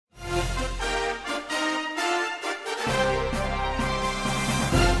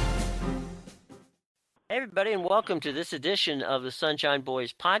Hey, everybody, and welcome to this edition of the Sunshine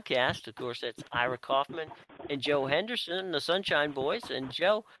Boys podcast. Of course, that's Ira Kaufman and Joe Henderson, the Sunshine Boys. And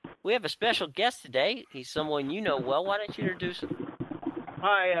Joe, we have a special guest today. He's someone you know well. Why don't you introduce him?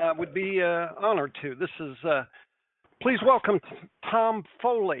 I would be honored to. Please welcome Tom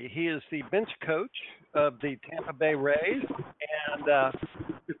Foley. He is the bench coach of the Tampa Bay Rays. And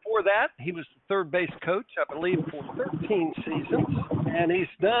before that, he was the third base coach, I believe, for 13 seasons. And he's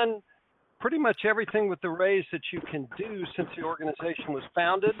done pretty much everything with the Rays that you can do since the organization was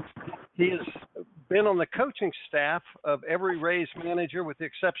founded. He has been on the coaching staff of every Rays manager with the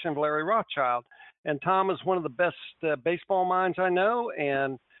exception of Larry Rothschild. And Tom is one of the best baseball minds I know.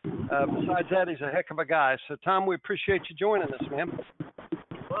 And besides that, he's a heck of a guy. So, Tom, we appreciate you joining us, man.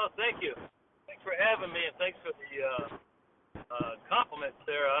 Well, thank you. Thanks for having me, and thanks for the compliments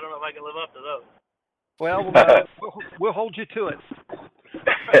there. I don't know if I can live up to those. Well, we'll hold you to it.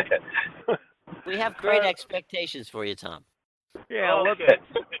 We have great expectations for you, Tom. Yeah. Okay.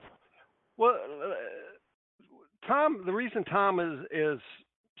 Well, Tom, the reason Tom is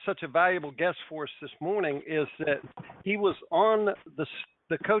such a valuable guest for us this morning is that he was on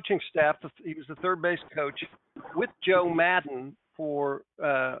the coaching staff. He was the third base coach with Joe Maddon for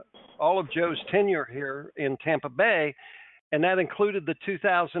all of Joe's tenure here in Tampa Bay, and that included the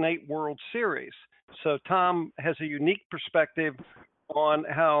 2008 World Series. So Tom has a unique perspective on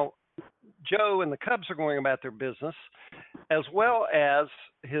how Joe and the Cubs are going about their business, as well as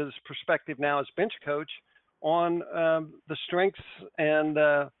his perspective now as bench coach on the strengths and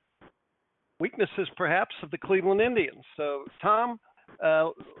weaknesses, perhaps, of the Cleveland Indians. So, Tom,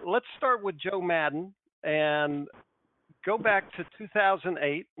 let's start with Joe Maddon and go back to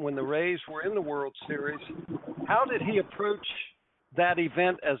 2008 when the Rays were in the World Series. How did he approach that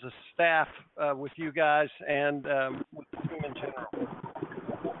event as a staff with you guys and with the team in general?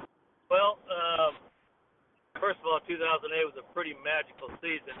 Well, first of all, 2008 was a pretty magical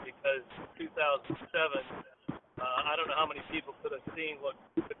season because 2007, I don't know how many people could have seen what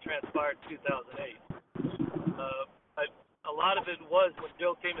transpired in 2008. A lot of it was when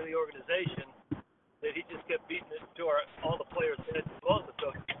Joe came to the organization that he just kept beating it to all the players' heads as well as the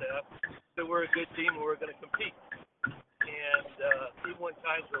coaching staff that we're a good team and we're going to compete. And even when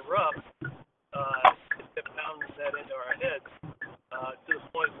times were rough, it kept pounding that into our heads to the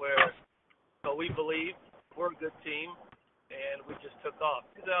point where we believe we're a good team and we just took off.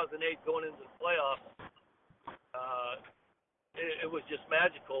 2008 going into the playoffs, it was just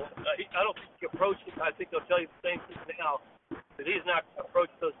magical. I don't think he approached it. I think he'll tell you the same thing now, that he's not going to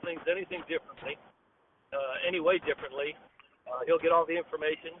approach those things anything differently, any way differently. He'll get all the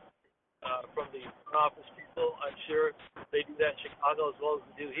information from the front office people. I'm sure they do that in Chicago as well as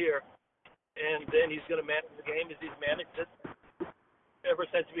we do here. And then he's going to manage the game as he's managed it ever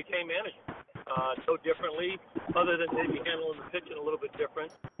since he became manager. No differently, other than maybe handling the pitching a little bit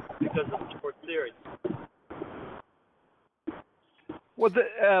different because of the World Series. Well,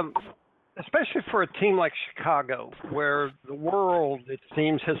 especially for a team like Chicago, where the world, it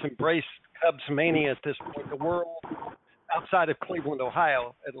seems, has embraced Cubs mania at this point. The world, outside of Cleveland,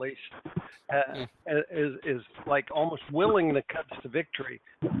 Ohio, at least, is like almost willing the Cubs to victory.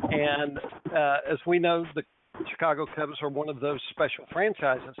 And as we know, the Chicago Cubs are one of those special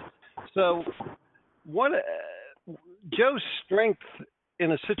franchises. So what Joe's strength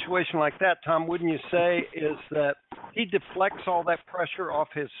in a situation like that, Tom, wouldn't you say, is that he deflects all that pressure off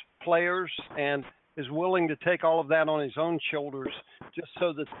his players and is willing to take all of that on his own shoulders just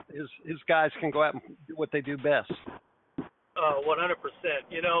so that his guys can go out and do what they do best? 100%.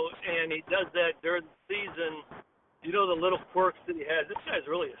 And he does that during the season. The little quirks that he has. This guy's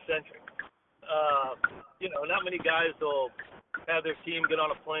really eccentric. Not many guys will have their team get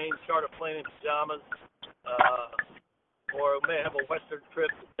on a plane, chart a plane in pajamas, or may have a Western trip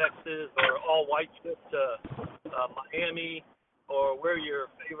to Texas, or all-white trip to Miami, or wear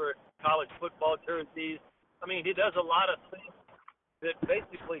your favorite college football jerseys. I mean, he does a lot of things that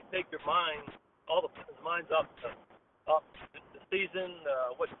basically take your mind, all the players' minds off the season,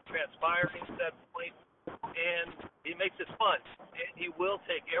 what's transpiring at that point, and he makes it fun. And he will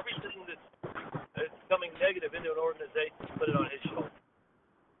take everything that's coming negative into an organization and put it on his shoulder.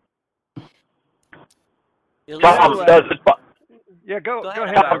 Tom, does it? Yeah, go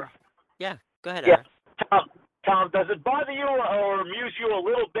ahead, Ira. Ira. Yeah, go ahead, Yeah, Ira. Tom, does it bother you or amuse you a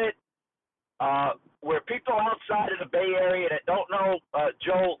little bit where people outside of the Bay Area that don't know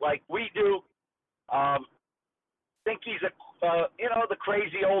Joe like we do think he's the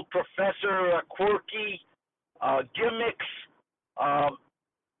crazy old professor, quirky, gimmicks,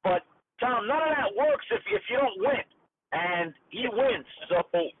 but Tom, none of that works if you don't win, and he wins. So,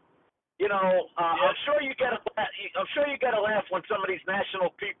 I'm sure you sure you got to laugh when some of these national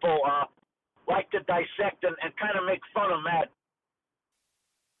people like to dissect and kind of make fun of Matt.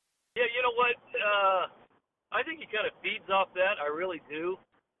 Yeah, you know what? I think he kind of feeds off that. I really do.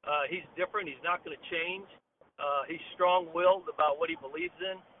 He's different. He's not going to change. He's strong-willed about what he believes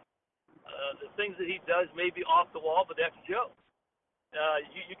in. The things that he does may be off the wall, but that's Joe.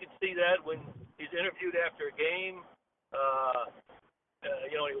 You can see that when he's interviewed after a game.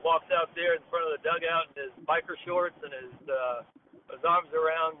 He walks out there in front of the dugout in his biker shorts and his arms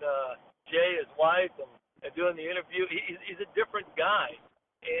around Jay, his wife, and doing the interview. He's a different guy,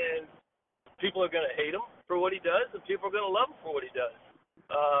 and people are going to hate him for what he does, and people are going to love him for what he does.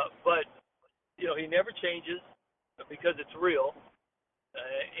 But he never changes because it's real,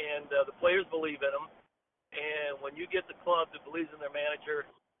 and the players believe in him. And when you get the club that believes in their manager,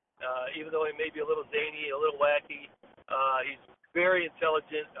 even though he may be a little zany, a little wacky, he's very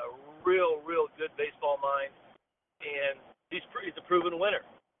intelligent, a real good baseball mind, and he's a proven winner.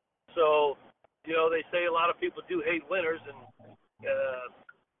 So, they say a lot of people do hate winners, and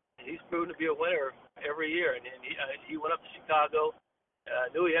he's proven to be a winner every year. And he went up to Chicago,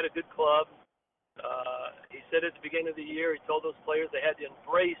 knew he had a good club. He said at the beginning of the year, he told those players they had to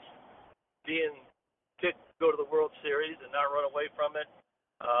embrace being picked to go to the World Series and not run away from it.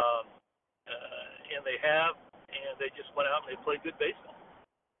 And they have, and they just went out and they played good baseball.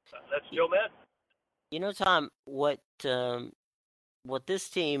 That's Joe Maddon. Tom, what this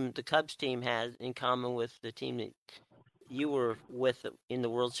team, the Cubs team, has in common with the team that you were with in the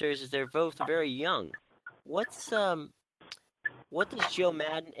World Series is they're both very young. What does Joe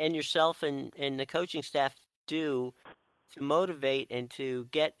Maddon and yourself and the coaching staff do to motivate and to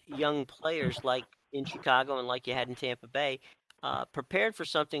get young players like in Chicago and like you had in Tampa Bay prepared for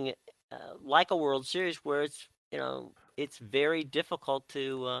something like a World Series where it's very difficult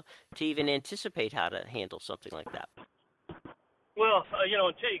to even anticipate how to handle something like that? Well,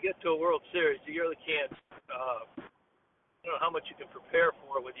 until you get to a World Series, you really can't. I don't know how much you can prepare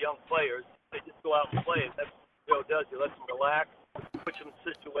for it with young players. They just go out and play, and that's what Joe does. He lets them relax, puts them in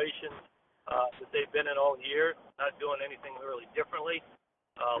situations that they've been in all year, not doing anything really differently,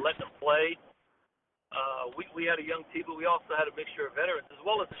 letting them play. We had a young team, but we also had a mixture of veterans, as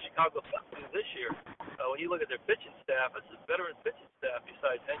well as the Chicago Cubs do this year. When you look at their pitching staff, it's a veteran pitching staff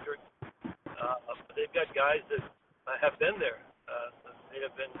besides Hendricks. They've got guys that have been there. They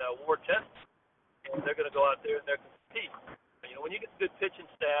have been war tested, and they're going to go out there and they're going to compete. When you get a good pitching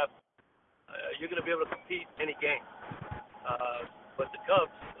staff, you're going to be able to compete any game. But the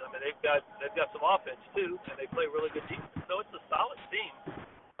Cubs, they've got some offense too, and they play really good defense. So it's a solid team.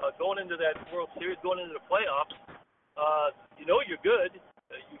 Going into that World Series, going into the playoffs, you're good.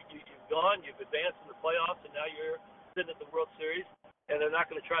 You've gone, you've advanced in the playoffs, and now you're sitting at the World Series, and they're not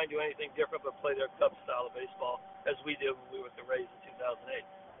going to try and do anything different but play their Cubs style of baseball as we did when we were with the Rays in 2008.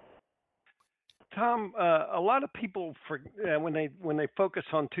 Tom, a lot of people, when they focus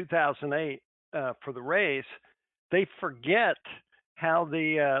on 2008 for the Rays, they forget how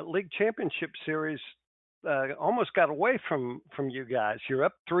the League Championship Series almost got away from you guys. You're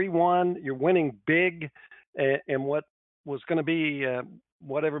up 3-1. You're winning big in what was going to be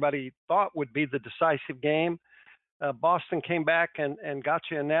what everybody thought would be the decisive game. Boston came back and got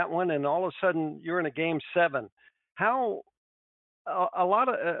you in that one, and all of a sudden you're in a Game 7. How a lot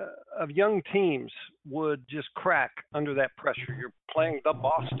of young teams would just crack under that pressure. You're playing the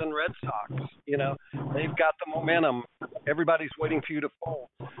Boston Red Sox. They've got the momentum. Everybody's waiting for you to fold.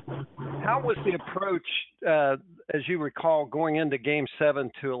 How was the approach, as you recall, going into Game 7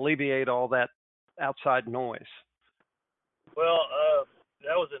 to alleviate all that outside noise? Well,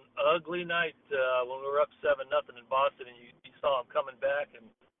 that was an ugly night when we were up 7-0 in Boston, and you saw them coming back, and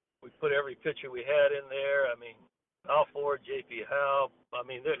we put every pitcher we had in there. Al Ford, J.P. Howe.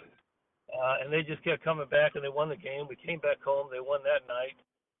 And they just kept coming back, and they won the game. We came back home. They won that night.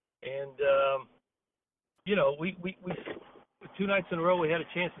 And, we 2 nights in a row we had a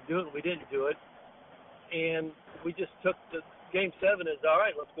chance to do it, and we didn't do it. And we just took the Game 7 as, all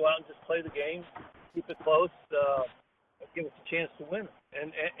right, let's go out and just play the game, keep it close, give us a chance to win.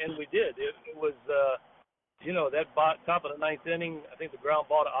 And we did. It was, that top of the 9th inning, I think the ground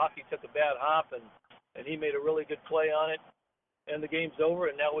ball to Aki took a bad hop, and he made a really good play on it. And the game's over,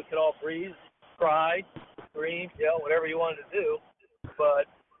 and now we could all breathe, cry, scream, yell, whatever you wanted to do. But,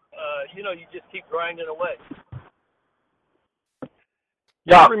 you just keep grinding away.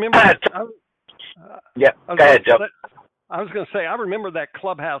 Yeah, I remember that. Go ahead, Joe. I was going to say, I remember that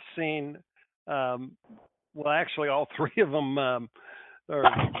clubhouse scene. Well, actually, all three of them are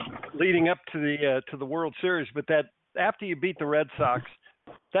leading up to the World Series. But that after you beat the Red Sox,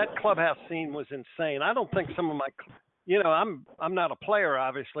 that clubhouse scene was insane. I don't think some of my I'm not a player,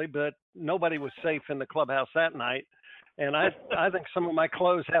 obviously, but nobody was safe in the clubhouse that night, and I think some of my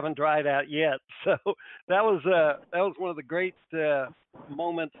clothes haven't dried out yet. So that was one of the great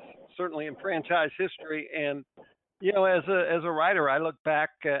moments, certainly in franchise history. And as a writer, I look back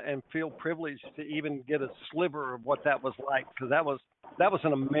and feel privileged to even get a sliver of what that was like, because that was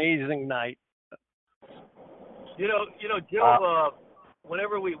an amazing night. Joe.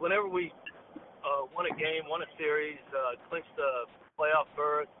 Whenever we won a game, won a series, clinched the playoff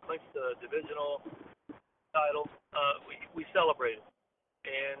berth, clinched the divisional title, we celebrated,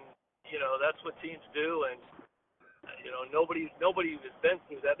 and that's what teams do. And nobody has been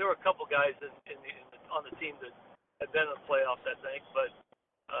through that. There were a couple guys on the team that had been in the playoffs, I think, but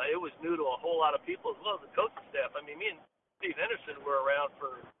it was new to a whole lot of people as well as the coaching staff. I mean, me and Steve Henderson were around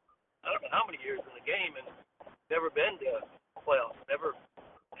for I don't know how many years in the game and never been to playoffs, never.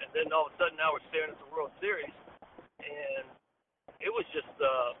 And then all of a sudden now we're staring at the World Series, and it was just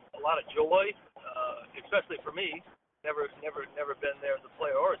a lot of joy, especially for me. Never been there as a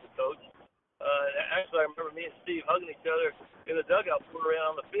player or as a coach. Actually, I remember me and Steve hugging each other in the dugout, flew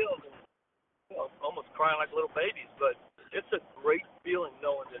around on the field, and almost crying like little babies. But it's a great feeling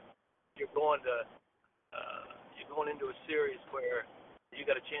knowing that you're going into a series where you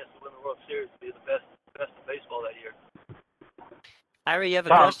got a chance to win the World Series, to be the best in baseball that year. Ira, you have a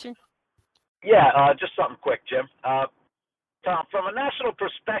question? Yeah, just something quick, Jim. Tom, from a national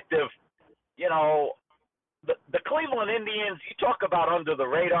perspective, the Cleveland Indians, you talk about under the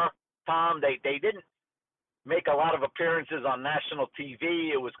radar, Tom, they didn't make a lot of appearances on national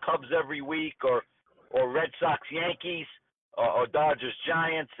TV. It was Cubs every week or Red Sox Yankees or Dodgers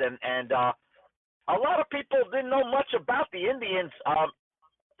Giants, and a lot of people didn't know much about the Indians.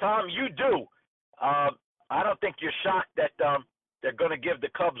 Tom, you do. I don't think you're shocked that they're going to give the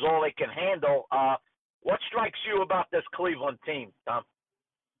Cubs all they can handle. What strikes you about this Cleveland team, Tom?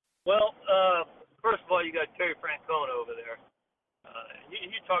 Well, first of all, you got Terry Francona over there.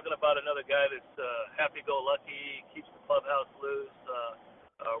 You're talking about another guy that's happy-go-lucky, keeps the clubhouse loose,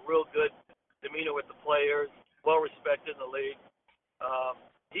 real good demeanor with the players, well-respected in the league.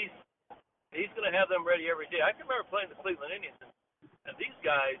 He's going to have them ready every day. I can remember playing the Cleveland Indians, and these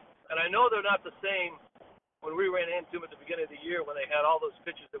guys, and I know they're not the same when we ran into them at the beginning of the year when they had all those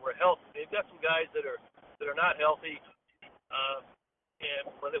pitchers that were healthy. They've got some guys that are not healthy, and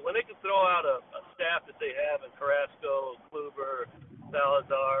when they can throw out a staff that they have in Carrasco, Kluber,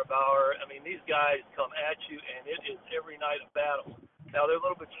 Salazar, Bauer, I mean, these guys come at you, and it is every night a battle. Now, they're a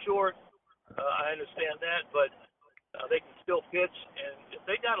little bit short. I understand that, but they can still pitch, and if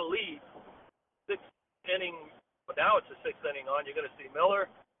they got a lead, sixth inning, but now it's a sixth inning on, you're going to see Miller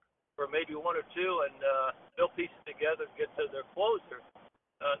for maybe one or two, and they'll piece it together and get to their closer.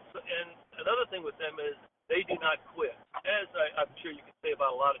 And another thing with them is they do not quit, as I'm sure you can say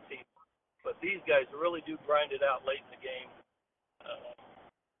about a lot of teams. But these guys really do grind it out late in the game,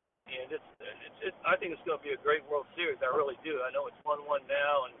 and I think it's going to be a great World Series. I really do. I know it's 1-1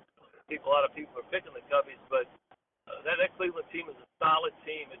 now, and a lot of people are picking the Cubbies, but that Cleveland team is a solid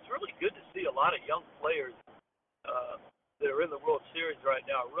team. It's really good to see a lot of young players that are in the World Series right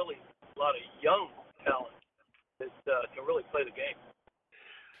now. Really, a lot of young talent that can really play the game.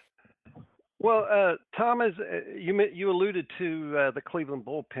 Well, Thomas, you alluded to the Cleveland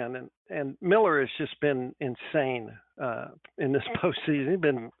bullpen, and Miller has just been insane in this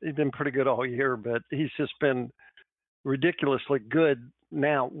postseason. He's been pretty good all year, but he's just been ridiculously good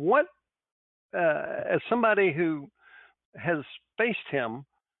now. What, as somebody who has faced him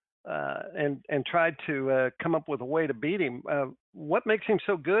and tried to come up with a way to beat him, what makes him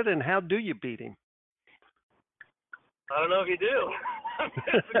so good, and how do you beat him? I don't know if you do.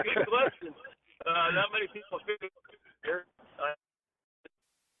 That's a good question. Not many people figure here.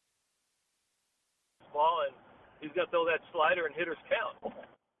 Small, and he's going to throw that slider and hitters count.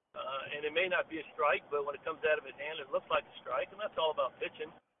 And it may not be a strike, but when it comes out of his hand, it looks like a strike, and that's all about pitching,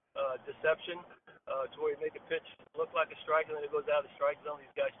 deception, to where you make a pitch look like a strike, and then it goes out of the strike zone.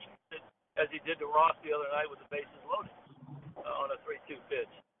 These guys chase it, as he did to Ross the other night with the bases loaded on a 3-2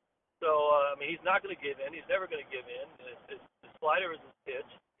 pitch. So, I mean, he's not going to give in. He's never going to give in. The slider is his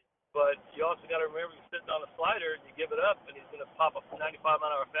pitch. But you also got to remember, you're sitting on a slider and you give it up, and he's going to pop a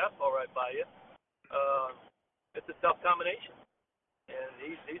 95-mile-an-hour fastball right by you. It's a tough combination, and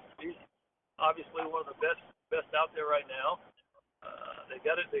he's obviously one of the best out there right now. They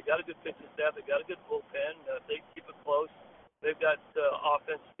got a good pitching staff. They got a good bullpen. They keep it close. They've got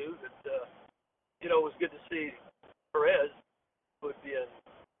offense too. That it was good to see Perez, who would be a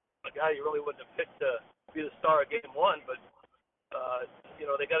guy you really wouldn't have picked to be the star of Game 1, but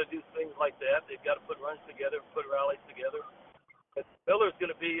they got to do things like that. They've got to put runs together, put rallies together. But Miller's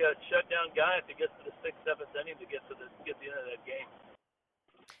going to be a shutdown guy if he gets to the 6th, 7th inning to get the end of that game.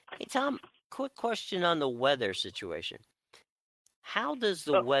 Hey, Tom, quick question on the weather situation. How does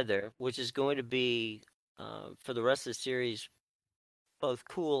the weather, which is going to be for the rest of the series both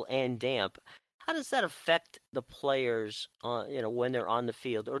cool and damp, how does that affect the players when they're on the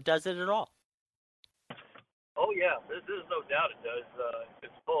field, or does it at all? Oh, yeah. There's no doubt it does.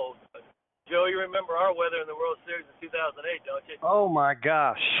 It's cold. But Joe, you remember our weather in the World Series in 2008, don't you? Oh, my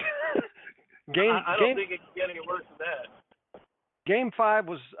gosh. I don't think it can get any worse than that. Game 5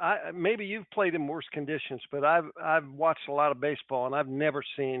 was maybe you've played in worse conditions, but I've watched a lot of baseball, and I've never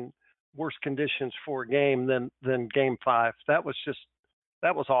seen worse conditions for a game than Game 5. That was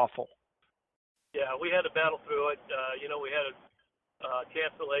awful. Yeah, we had to battle through it. We had a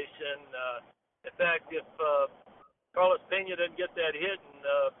cancellation. In fact, if Carlos Pena doesn't get that hit and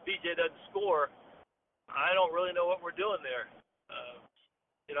BJ doesn't score, I don't really know what we're doing there.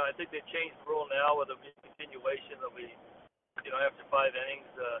 I think they changed the rule now with a continuation that we, after 5 innings,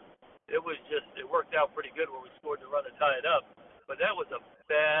 it worked out pretty good where we scored the run to tie it up. But that was a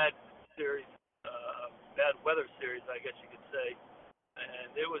bad series, bad weather series, I guess you could say.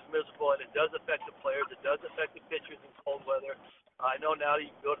 And it was miserable, and it does affect the players. It does affect the pitchers in cold weather. I know now that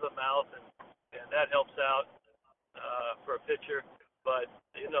you can go to the mouth, and that helps out for a pitcher. But,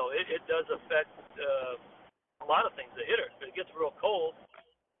 it does affect a lot of things. The hitters, if it gets real cold,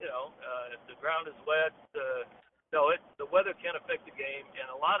 if the ground is wet, the weather can affect the game,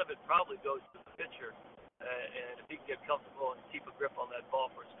 and a lot of it probably goes to the pitcher. And if he can get comfortable and keep a grip on that ball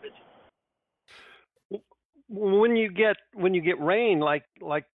for his pitching. When you get rain like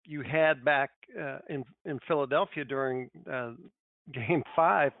you had back in Philadelphia during Game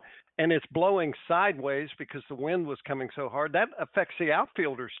 5, and it's blowing sideways because the wind was coming so hard, that affects the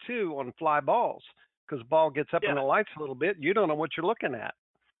outfielders too on fly balls because the ball gets up in the lights a little bit. You don't know what you're looking at.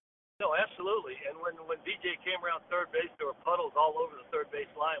 No, absolutely. And when BJ came around third base, there were puddles all over the third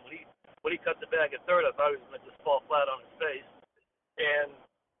base line. When he cut the bag at third, I thought he was going to just fall flat on his face. And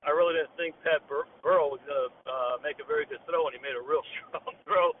I really didn't think Pat Burrow was going to make a very good throw, and he made a real strong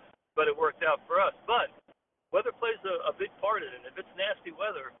throw, but it worked out for us. But weather plays a big part in it. If it's nasty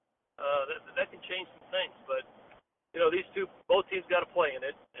weather, that can change some things. But, both teams got to play in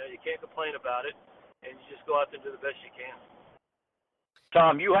it. You can't complain about it, and you just go out there and do the best you can.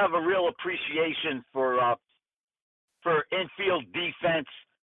 Tom, you have a real appreciation for infield defense,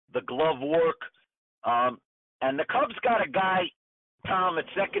 the glove work, and the Cubs got a guy, Tom, at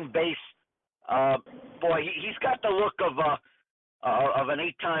second base. He's got the look of an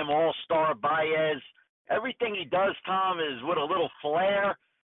 8-time All-Star, Baez. Everything he does, Tom, is with a little flair.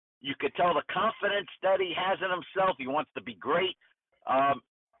 You could tell the confidence that he has in himself. He wants to be great.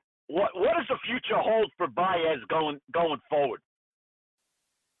 What does the future hold for Baez going forward?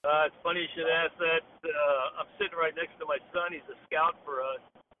 It's funny you should ask that. I'm sitting right next to my son. He's a scout for us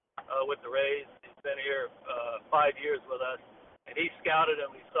with the Rays. He's been here 5 years with us. And he scouted him.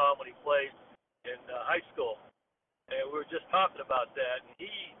 We saw him when he played in high school. And we were just talking about that. And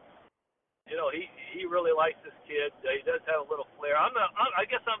he really likes this kid. He does have a little flair. I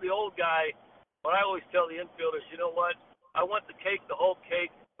guess I'm the old guy, but I always tell the infielders, you know what? I want the cake, the whole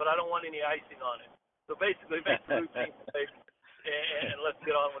cake, but I don't want any icing on it. So basically, make the routine plays and let's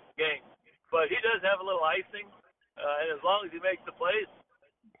get on with the game. But he does have a little icing, and as long as he makes the plays,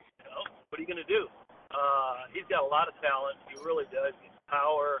 what are you going to do? He's got a lot of talent. He really does. He's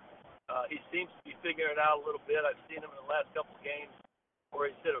power. He seems to be figuring it out a little bit. I've seen him in the last couple of games where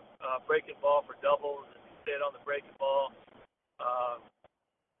he's hit a breaking ball for doubles and he stayed on the breaking ball.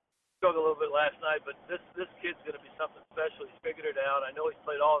 Struggled a little bit last night, but this kid's going to be something special. He's figured it out. I know he's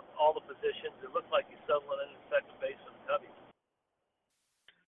played all the positions. It looks like he's settling in second base for the Cubbies.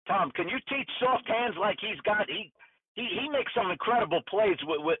 Tom, can you teach soft hands like he's got? He makes some incredible plays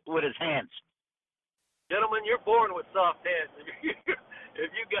with his hands. Gentlemen, you're born with soft hands. If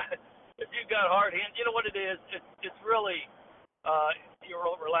you got hard hands, you know what it is. It's really you're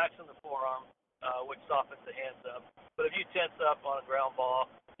relaxing the forearm, which softens the hands up. But if you tense up on a ground ball,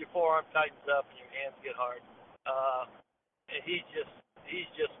 your forearm tightens up and your hands get hard. And he's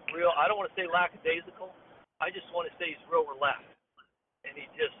just real. I don't want to say lackadaisical. I just want to say he's real relaxed. And he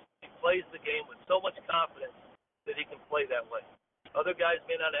plays the game with so much confidence that he can play that way. Other guys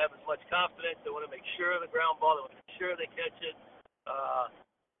may not have as much confidence. They want to make sure of the ground ball. They want to make sure they catch it.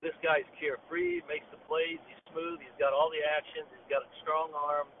 This guy's carefree, makes the plays. He's smooth. He's got all the actions. He's got a strong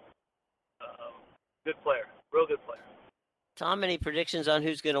arm. Good player. Real good player. Tom, any predictions on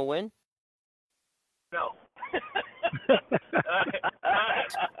who's going to win? No.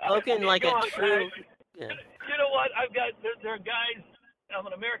 Spoken like a true. Yeah. You know what? There are guys. I'm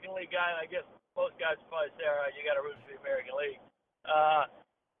an American League guy, and I guess most guys probably say, all right, you got to root for the American League.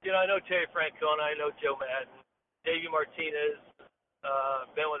 I know Terry Francona, I know Joe Madden, Davey Martinez,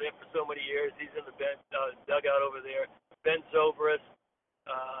 been with him for so many years. He's in the dugout over there. Ben Zobrist,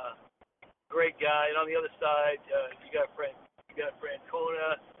 great guy. And on the other side, you got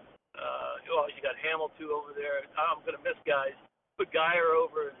Francona. You got Hamilton over there. I'm going to miss guys. Put Geyer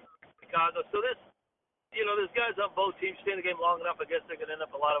over in Chicago. So there's guys on both teams stay in the game long enough. I guess they're going to end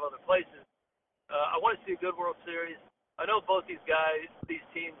up a lot of other places. I want to see a good World Series. I know both these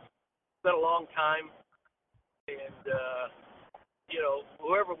teams spent a long time, and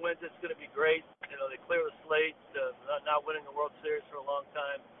whoever wins, it's going to be great. They clear the slate, not winning the World Series for a long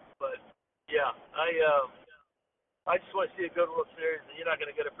time. But yeah, I just want to see a good World Series, and you're not going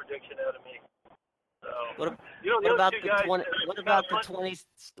to get a prediction out of me. So, what about the 20? What about the 20?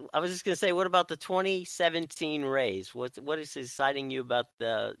 I was just going to say, what about the 2017 Rays? What is exciting you about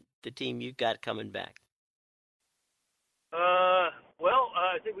the team you've got coming back?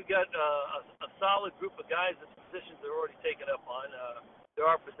 I think we got a solid group of guys in positions they're already taken up on. There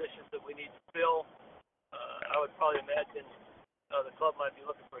are positions that we need to fill. I would probably imagine the club might be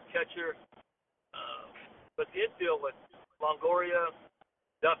looking for a catcher. But the infield with Longoria,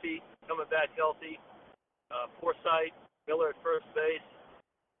 Duffy coming back healthy, Forsythe, Miller at first base,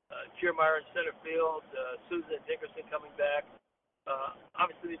 Kiermaier in center field, Souza and Dickerson coming back.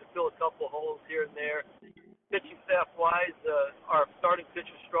 Obviously, need to fill a couple holes here and there. Pitching staff-wise, our starting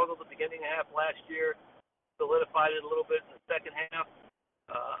pitcher struggled at the beginning of half last year, solidified it a little bit in the second half.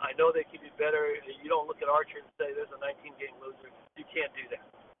 I know they can be better. You don't look at Archer and say there's a 19-game loser. You can't do that.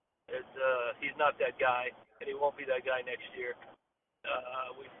 He's not that guy, and he won't be that guy next year.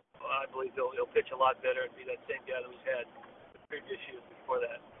 I believe he'll pitch a lot better and be that same guy that we've had the previous years before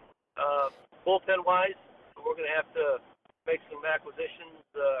that. Bullpen-wise, we're going to have to make some acquisitions,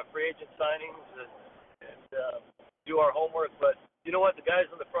 free agent signings, and do our homework. But you know what? The guys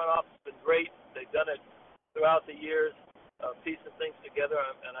in the front office have been great. They've done it throughout the years, piecing things together,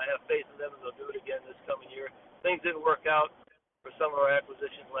 and I have faith in them, and they'll do it again this coming year. Things didn't work out for some of our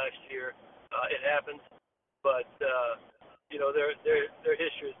acquisitions last year. It happens. But, their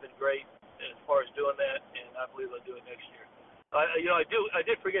history has been great as far as doing that, and I believe they'll do it next year. I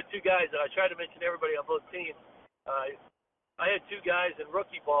did forget two guys, and I tried to mention everybody on both teams. I had two guys in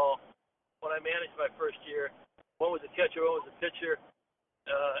rookie ball when I managed my first year. One was a catcher, one was a pitcher.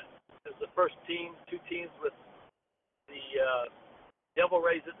 It was the first team, two teams with the Devil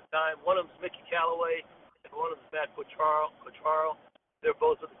Rays at the time. One of them is Mickey Callaway, and one of them is Matt Quatraro. They're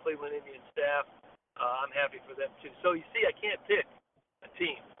both with the Cleveland Indians staff. I'm happy for them, too. So, you see, I can't pick a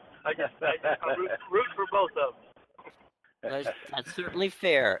team. I root for both of them. That's certainly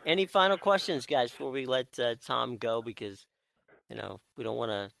fair. Any final questions, guys, before we let Tom go? Because, we don't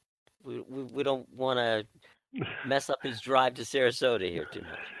want to mess up his drive to Sarasota here too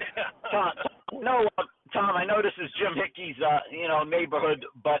much. Tom, I know this is Jim Hickey's, neighborhood,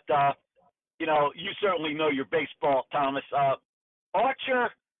 but, you certainly know your baseball, Thomas. Archer,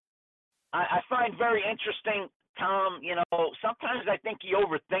 I find very interesting, Tom. Sometimes I think he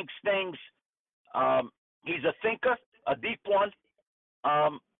overthinks things. He's a thinker, a deep one,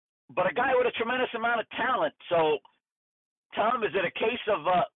 but a guy with a tremendous amount of talent. So, Tom, is it a case of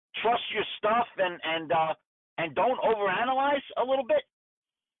trust your stuff and don't overanalyze a little bit?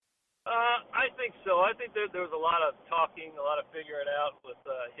 I think so. I think there was a lot of talking, a lot of figuring out with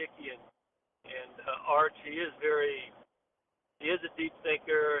Hickey and Arch. He is a deep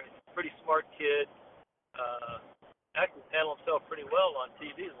thinker, pretty smart kid. Actually handled himself pretty well on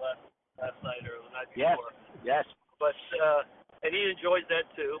TV last night or the night before. Yes. But and he enjoys that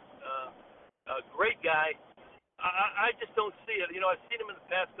too. A great guy. I just don't see it. I've seen him in the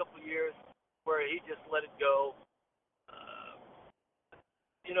past couple of years where he just let it go.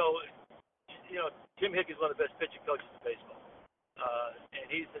 Jim Hickey's one of the best pitching coaches in baseball, and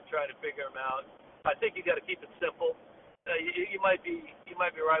he's been trying to figure him out. I think you got to keep it simple. You might be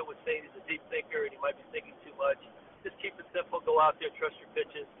right with saying he's a deep thinker and he might be thinking too much. Just keep it simple. Go out there, trust your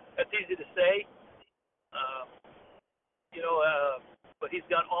pitches. That's easy to say, but he's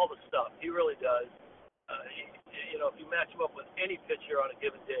got all the stuff. He really does. If you match him up with any pitcher on a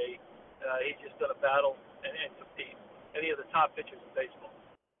given day, he's just going to battle and compete. Any of the top pitchers in baseball.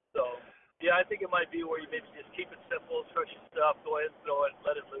 So, yeah, I think it might be where you maybe just keep it simple, trust your stuff, go ahead and throw it,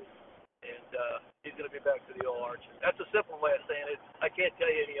 let it loose, and he's going to be back to the old Archer. That's a simple way of saying it. I can't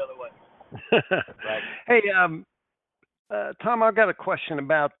tell you any other way. Right. Hey, Tom, I've got a question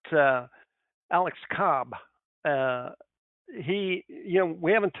about Alex Cobb. he,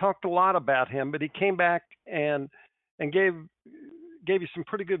 we haven't talked a lot about him, but he came back and gave you some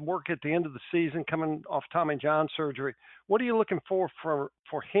pretty good work at the end of the season, coming off Tommy John surgery. What are you looking for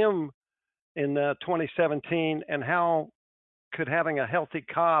him in 2017, and how could having a healthy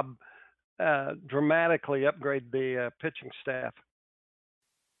Cobb dramatically upgrade the pitching staff?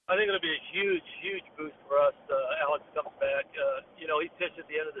 I think it'll be a huge, huge boost for us. Alex comes back. He pitched at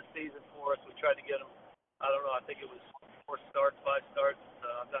the end of the season for us. We tried to get him, I don't know, I think it was 4 starts, 5 starts.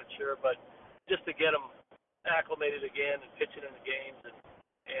 I'm not sure, but just to get him acclimated again and pitching in the games.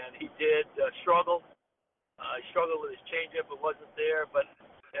 And he did struggle. He struggled with his changeup. It wasn't there. But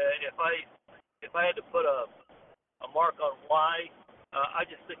if I had to put a mark on why, I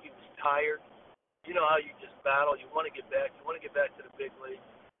just think he was tired. You know how you just battle. You want to get back. You want to get back to the big league.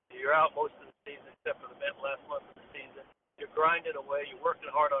 You're out most of the season except for the last month of the season. You're grinding away. You're working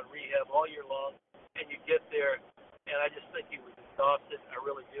hard on rehab all year long, and you get there. And I just think he was exhausted. I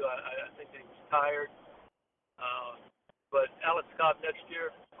really do. I think that he was tired. But Alex Cobb next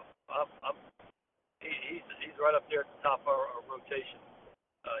year, he's right up there at the top of our rotation.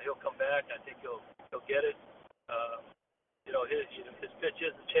 He'll come back. I think he'll get it. His pitch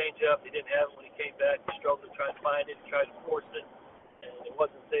is a changeup. He didn't have it when he came back. He struggled to try and find it. He tried to force it, and it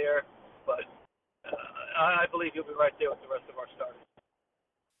wasn't there. But I believe he'll be right there with the rest of our starters.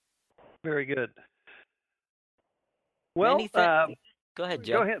 Very good. Well, go ahead,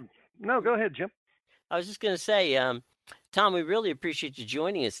 Joe. Go ahead. No, go ahead, Jim. I was just going to say, Tom, we really appreciate you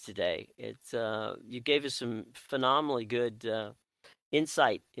joining us today. It's you gave us some phenomenally good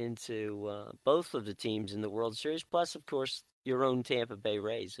insight into both of the teams in the World Series, plus, of course, your own Tampa Bay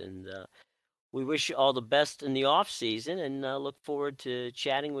Rays. And we wish you all the best in the off season, and look forward to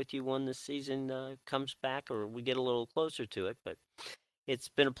chatting with you when the season comes back, or we get a little closer to it. But it's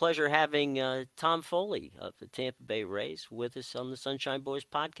been a pleasure having Tom Foley of the Tampa Bay Rays with us on the Sunshine Boys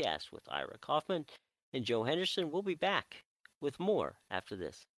podcast with Ira Kaufman and Joe Henderson. We'll be back with more after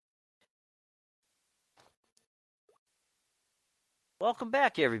this. Welcome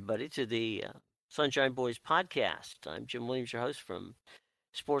back, everybody, to the Sunshine Boys podcast. I'm Jim Williams, your host from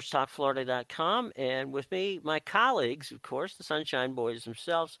SportsTalkFlorida.com, and with me, my colleagues, of course, the Sunshine Boys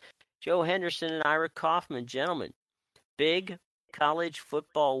themselves, Joe Henderson and Ira Kaufman. Gentlemen, big college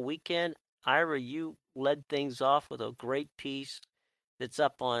football weekend. Ira, you led things off with a great piece that's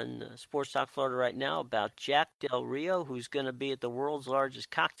up on Sports Talk Florida right now about Jack Del Rio, who's going to be at the world's largest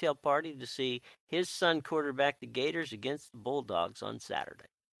cocktail party to see his son quarterback the Gators against the Bulldogs on Saturday.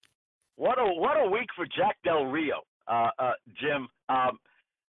 What a week for Jack Del Rio, Jim.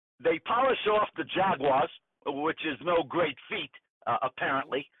 They polish off the Jaguars, which is no great feat,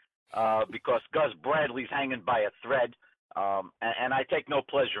 apparently, because Gus Bradley's hanging by a thread, and I take no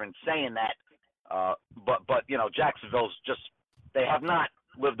pleasure in saying that. But Jacksonville's just, they have not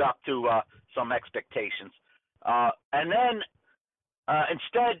lived up to some expectations. And then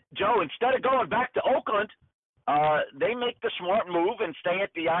instead of going back to Oakland, they make the smart move and stay at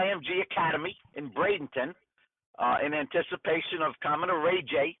the IMG Academy in Bradenton in anticipation of Commander Ray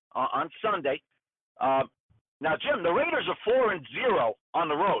J on Sunday. Now, Jim, the Raiders are 4-0 on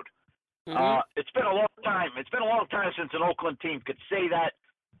the road. Mm-hmm. It's been a long time. It's been a long time since an Oakland team could say that.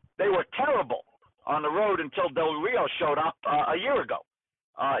 They were terrible on the road until Del Rio showed up a year ago.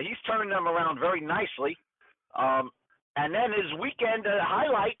 He's turned them around very nicely. And then his weekend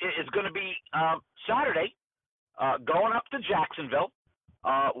highlight is going to be Saturday, going up to Jacksonville,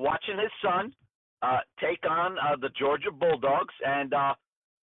 watching his son take on the Georgia Bulldogs. And,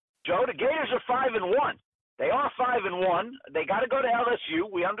 Joe, the Gators are 5-1. They are 5-1. They got to go to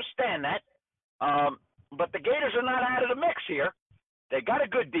LSU. We understand that. But the Gators are not out of the mix here. They got a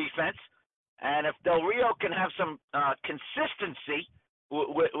good defense. And if Del Rio can have some consistency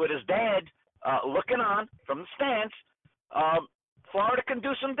with his dad looking on from the stands, Florida can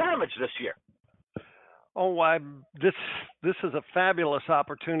do some damage this year. Oh, this is a fabulous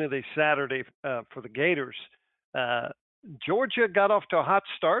opportunity Saturday for the Gators. Georgia got off to a hot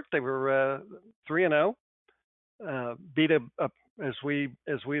start. They were 3-0. Beat as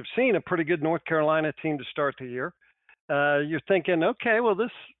we've seen, a pretty good North Carolina team to start the year. You're thinking, okay, well,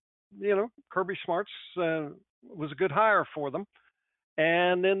 this, Kirby Smart's was a good hire for them.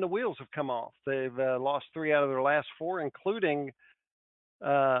 And then the wheels have come off. They've lost 3 out of their last 4, including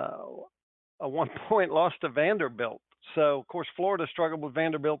a 1-point loss to Vanderbilt. So, of course, Florida struggled with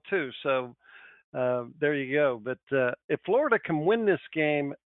Vanderbilt too. So there you go. But if Florida can win this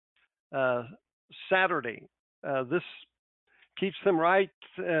game Saturday, this keeps them right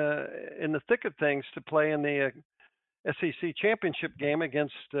in the thick of things to play in the SEC championship game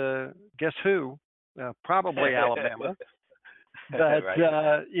against guess who probably Alabama. But Right.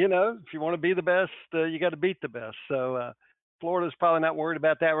 if you want to be the best, you got to beat the best. So Florida's probably not worried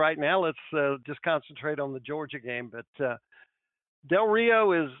about that right now. Let's just concentrate on the Georgia game. But Del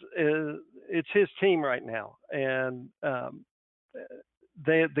Rio is it's his team right now, and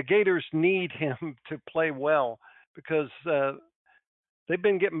the Gators need him to play well because they've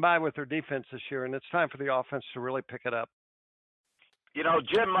been getting by with their defense this year, and it's time for the offense to really pick it up.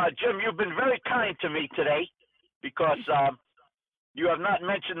 Jim, you've been very kind to me today because you have not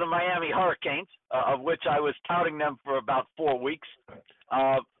mentioned the Miami Hurricanes, of which I was touting them for about 4 weeks.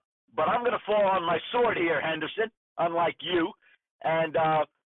 But I'm going to fall on my sword here, Henderson, unlike you, and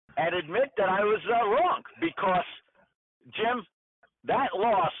admit that I was wrong because, Jim, that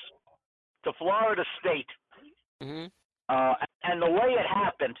loss to Florida State and the way it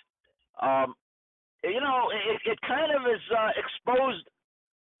happened, it kind of has exposed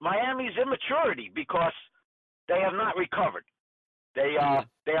Miami's immaturity because they have not recovered. They are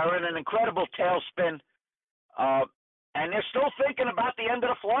in an incredible tailspin, and they're still thinking about the end of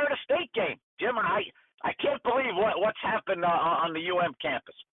the Florida State game. Jim, I can't believe what's happened on the UM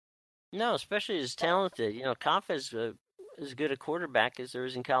campus. No, especially as talented. Koff is as good a quarterback as there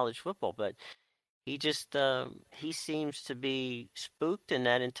is in college football, but he just he seems to be spooked, and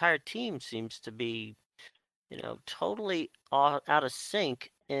that entire team seems to be, totally out of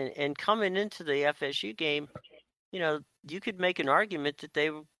sync. And coming into the FSU game, you could make an argument that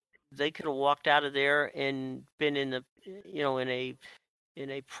they could have walked out of there and been in the in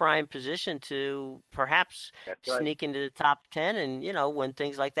a prime position to perhaps sneak into the top 10. And when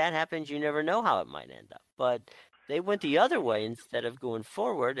things like that happens, you never know how it might end up. But they went the other way instead of going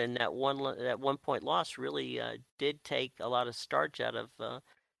forward, and that 1 point loss really did take a lot of starch out of the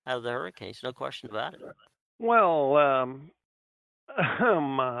Hurricanes. No question about it. Well,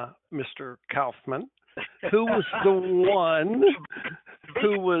 Mr. Kaufman, who was the one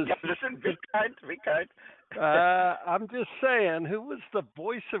who was? Listen, be kind. I'm just saying, who was the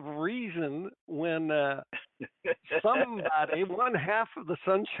voice of reason when somebody, one half of the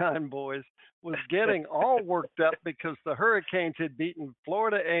Sunshine Boys, was getting all worked up because the Hurricanes had beaten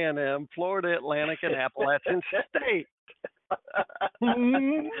Florida A&M, Florida Atlantic, and Appalachian State?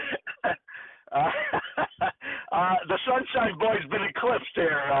 The Sunshine Boy's been eclipsed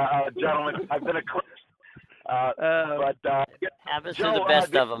here, gentlemen. I've been eclipsed. Happens to the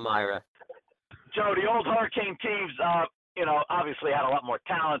best of them, Ira. Joe, the old Hurricane teams, obviously had a lot more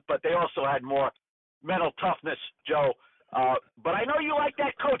talent, but they also had more mental toughness, Joe. But I know you like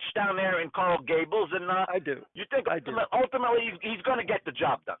that coach down there in Coral Gables, and I do. You think ultimately he's going to get the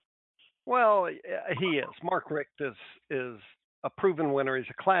job done? Well, he is. Mark Richt is a proven winner. He's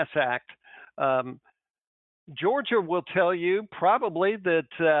a class act. Georgia will tell you probably that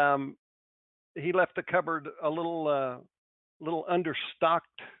he left the cupboard a little understocked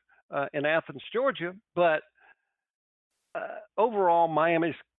in Athens, Georgia, but overall,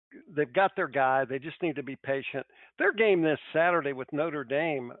 they've got their guy. They just need to be patient. Their game this Saturday with Notre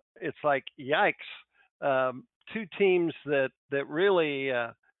Dame, it's like, yikes. Two teams that really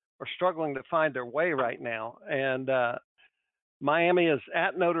are struggling to find their way right now. And Miami is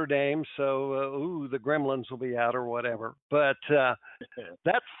at Notre Dame, so the Gremlins will be out or whatever. But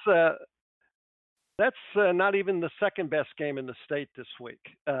that's not even the second best game in the state this week.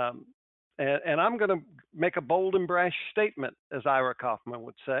 And I'm going to make a bold and brash statement, as Ira Kaufman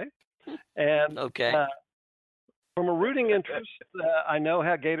would say. And okay. From a rooting interest, I know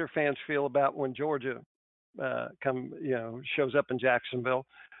how Gator fans feel about when Georgia shows up in Jacksonville.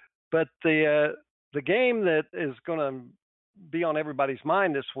 But the game that is going to be on everybody's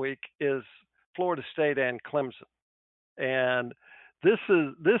mind this week is Florida State and Clemson. And this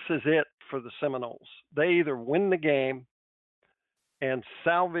is it for the Seminoles. They either win the game and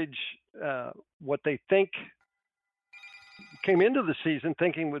salvage what they think came into the season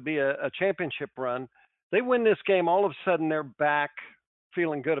thinking would be a championship run. They win this game, all of a sudden they're back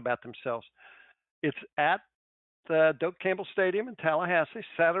feeling good about themselves. It's at the Doak Campbell Stadium in Tallahassee,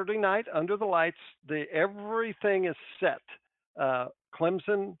 Saturday night under the lights. Everything is set.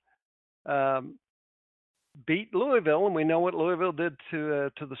 Clemson beat Louisville, and we know what Louisville did to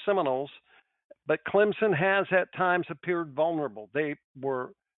the Seminoles. But Clemson has at times appeared vulnerable. They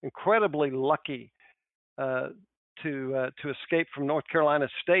were incredibly lucky to escape from North Carolina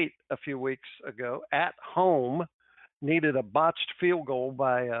State a few weeks ago at home. Needed a botched field goal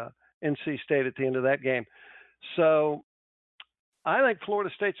by NC State at the end of that game. So I think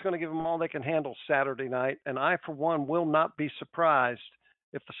Florida State's going to give them all they can handle Saturday night, and I, for one, will not be surprised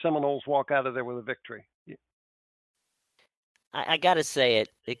if the Seminoles walk out of there with a victory. I got to say it.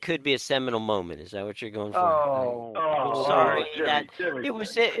 It could be a seminal moment. Is that what you're going for? Oh, sorry. Jimmy. It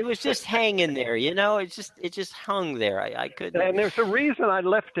was just hanging there. You know, it just hung there. I couldn't. And there's a reason I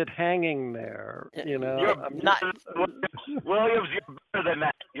left it hanging there. You know, You're not Williams. You're better than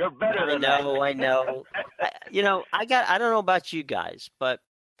that. You're better than that. I know. I don't know about you guys, but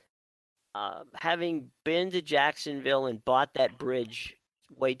having been to Jacksonville and bought that bridge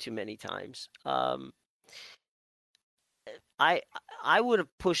way too many times, I would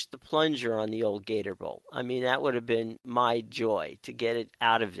have pushed the plunger on the old Gator Bowl. I mean, that would have been my joy to get it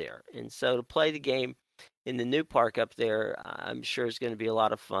out of there. And so to play the game in the new park up there, I'm sure is going to be a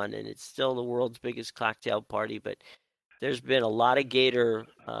lot of fun. And it's still the world's biggest cocktail party. But there's been a lot of Gator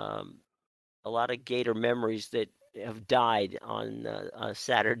memories that have died on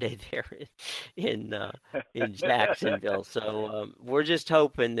Saturday there in Jacksonville. So we're just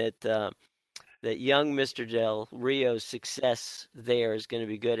hoping that young Mr. Del Rio's success there is going to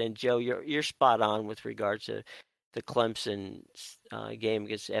be good. And Joe, you're spot on with regard to the Clemson game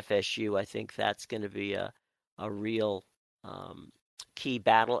against FSU. I think that's going to be a real key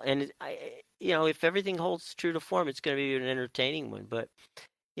battle. And if everything holds true to form, it's going to be an entertaining one. But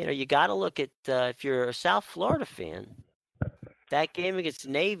you got to look at if you're a South Florida fan, that game against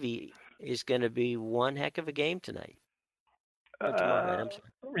Navy is going to be one heck of a game tonight.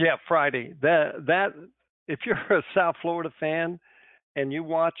 Yeah, Friday. That if you're a South Florida fan and you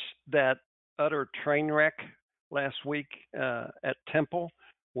watched that utter train wreck last week at Temple,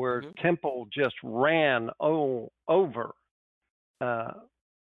 where Temple just ran over the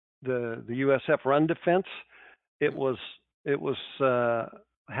USF run defense, it was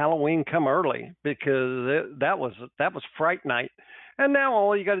Halloween come early because that was Fright Night, and now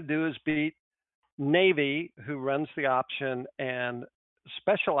all you got to do is beat Navy, who runs the option and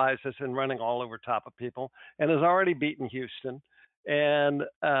specializes in running all over top of people, and has already beaten Houston. And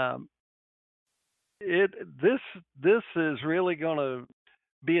this is really going to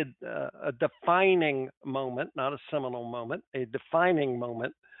be a defining moment, not a seminal moment, a defining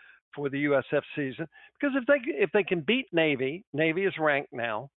moment for the USF season. Because if they can beat Navy is ranked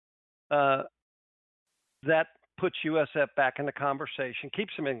now. That puts USF back in the conversation,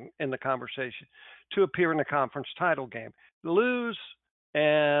 keeps them in the conversation to appear in the conference title game. Lose,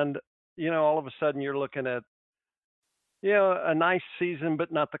 and all of a sudden you're looking at a nice season,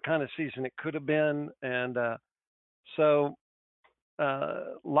 but not the kind of season it could have been. And so a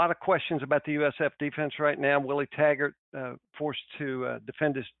lot of questions about the USF defense right now. Willie Taggart forced to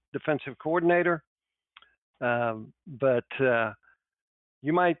defend his defensive coordinator, but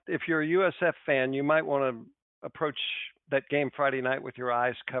you might, if you're a USF fan, you might want to approach that game Friday night with your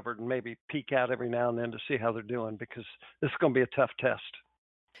eyes covered and maybe peek out every now and then to see how they're doing, because this is going to be a tough test.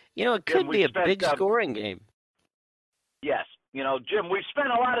 It could be a big scoring game. Yes. Jim, we've spent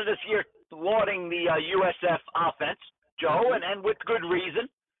a lot of this year lauding the USF offense, Joe, and with good reason.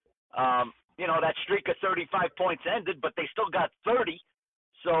 That streak of 35 points ended, but they still got 30.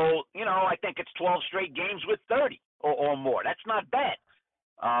 So, I think it's 12 straight games with 30 or more. That's not bad.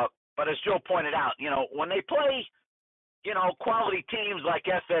 But as Joe pointed out, when they play, quality teams like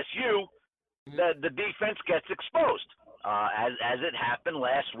FSU, the defense gets exposed, as it happened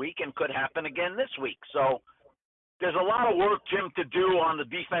last week and could happen again this week. So there's a lot of work, Jim, to do on the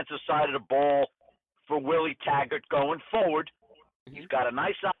defensive side of the ball for Willie Taggart going forward. He's got a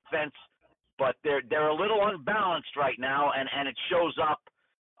nice offense, but they're a little unbalanced right now, and it shows up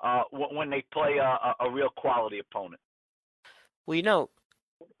when they play a real quality opponent. Well,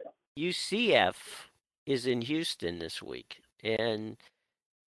 UCF is in Houston this week, and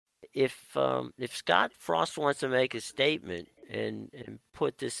if Scott Frost wants to make a statement and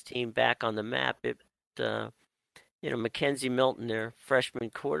put this team back on the map, Mackenzie Milton, their freshman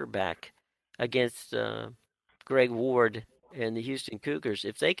quarterback, against Greg Ward and the Houston Cougars,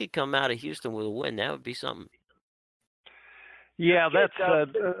 if they could come out of Houston with a win, that would be something. Yeah, that's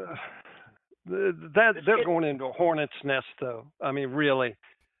they're going into a hornet's nest, though. I mean, really.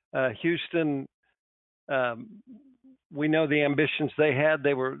 Houston, we know the ambitions they had.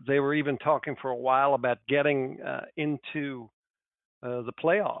 They were even talking for a while about getting into the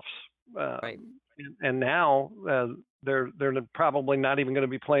playoffs. Right. And now they're probably not even going to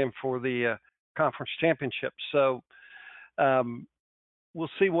be playing for the conference championship. So we'll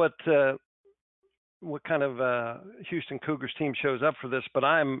see what kind of Houston Cougars team shows up for this. But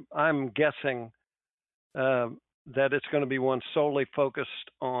I'm guessing that it's going to be one solely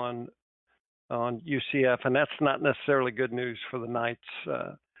focused on UCF, and that's not necessarily good news for the Knights.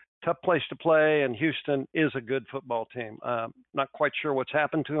 Tough place to play, and Houston is a good football team. Not quite sure what's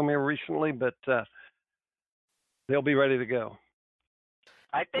happened to them here recently, but they'll be ready to go.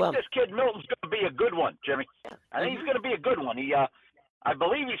 I think this kid Milton's going to be a good one, Jimmy. I think he's going to be a good one. I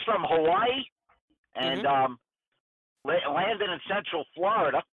believe he's from Hawaii and landed in Central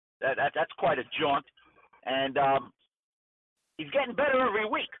Florida. That's quite a jaunt. And he's getting better every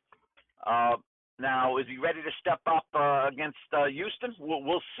week. Now, is he ready to step up against Houston?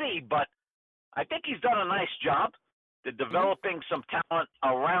 We'll see, but I think he's done a nice job to developing some talent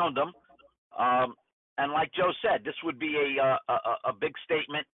around him. And like Joe said, this would be a big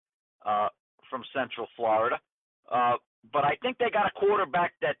statement from Central Florida. But I think they got a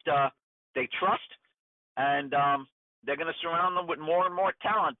quarterback that they trust, and they're going to surround them with more and more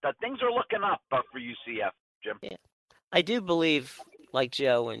talent. Things are looking up for UCF, Jim. Yeah. I do believe, like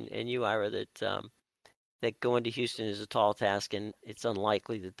Joe and you, Ira, that going to Houston is a tall task, and it's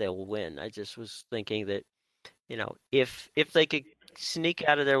unlikely that they will win. I just was thinking that, if they could sneak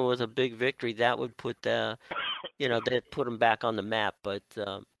out of there with a big victory, that would put that put them back on the map. But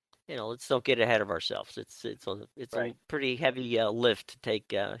let's don't get ahead of ourselves. It's a pretty heavy lift to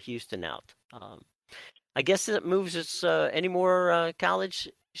take Houston out. I guess that moves us. Any more college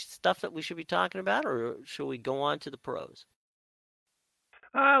stuff that we should be talking about, or should we go on to the pros?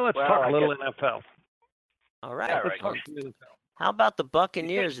 Let's talk a little NFL. All right. Yeah, right. How about the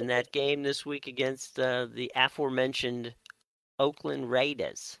Buccaneers in that game this week against the aforementioned Oakland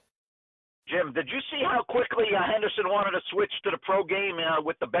Raiders? Jim, did you see how quickly Henderson wanted to switch to the pro game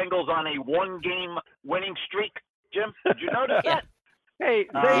with the Bengals on a one-game winning streak? Jim, did you notice that? Hey,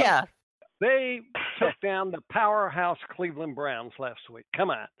 yeah. They took down the powerhouse Cleveland Browns last week. Come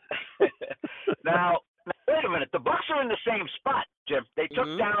on. Now, wait a minute. The Bucs are in the same spot, Jim. They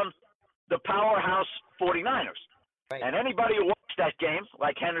took down the powerhouse 49ers. Right. And anybody who watched that game,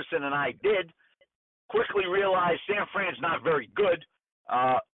 like Henderson and I did, quickly realized San Fran's not very good.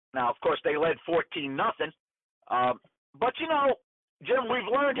 Now, of course, they led 14-0. But, Jim, we've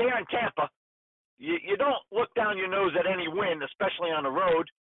learned here in Tampa, you don't look down your nose at any win, especially on the road,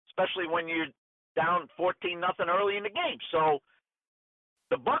 especially when you're down 14-0 early in the game. So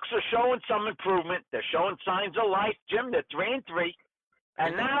the Bucs are showing some improvement. They're showing signs of life. Jim, they're 3-3.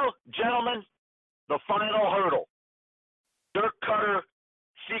 And now, gentlemen, the final hurdle. Dirk Cutter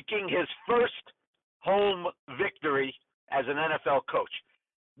seeking his first home victory as an NFL coach.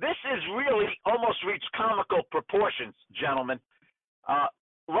 This is really almost reached comical proportions, gentlemen.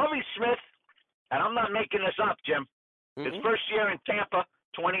 Lovie Smith, and I'm not making this up, Jim, his first year in Tampa,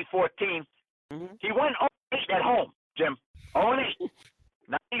 2014, he went 0-8 at home, Jim. 0-8.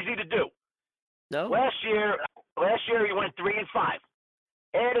 Not easy to do. No. Last year he went 3-5.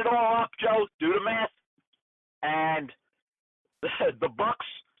 Add it all up, Joe, do the math, and the Bucs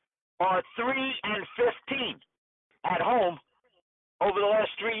are 3-15 at home over the last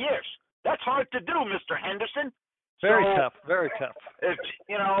 3 years. That's hard to do, Mr. Henderson. Very tough. If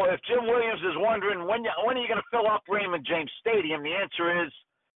Jim Williams is wondering when are you going to fill up Raymond James Stadium, the answer is,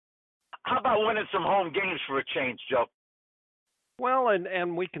 how about winning some home games for a change, Joe? Well,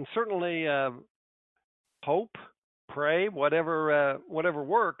 and we can certainly hope, pray, whatever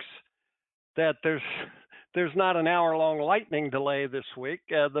works, that there's not an hour-long lightning delay this week.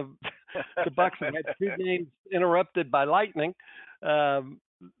 The Bucs have had 2 games interrupted by lightning.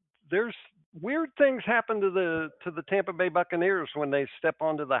 There's weird things happen to the Tampa Bay Buccaneers when they step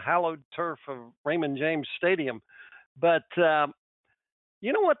onto the hallowed turf of Raymond James Stadium. But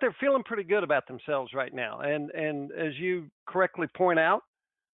you know what? They're feeling pretty good about themselves right now. And as you correctly point out,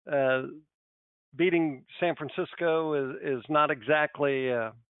 beating San Francisco is not exactly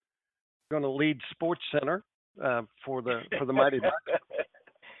going to lead Sports Center for the Mighty Bucks.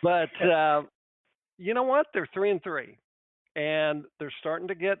 But you know what? They're 3-3, and they're starting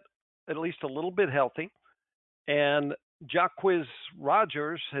to get at least a little bit healthy. And Jacquizz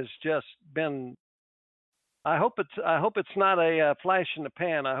Rodgers has just been. I hope it's not a flash in the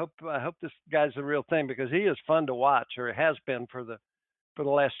pan. I hope this guy's the real thing, because he is fun to watch, or has been for the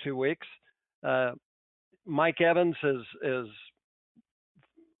last 2 weeks. Mike Evans is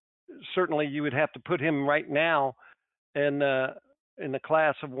certainly, you would have to put him right now in the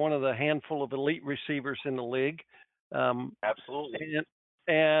class of one of the handful of elite receivers in the league. Absolutely.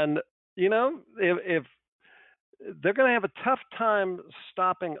 And if they're going to have a tough time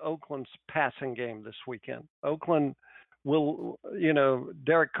stopping Oakland's passing game this weekend. Oakland will,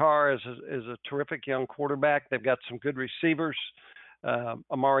 Derek Carr is a terrific young quarterback. They've got some good receivers.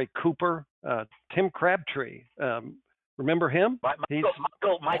 Amari Cooper, Tim Crabtree. Remember him?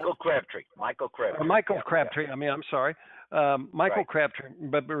 Michael Crabtree. Michael Crabtree. I mean, I'm sorry. Michael Crabtree.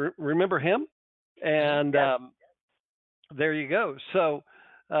 But remember him? And there you go. So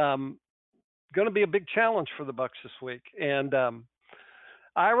going to be a big challenge for the Bucks this week. And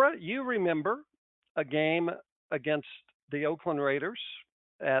Ira, you remember a game against the Oakland Raiders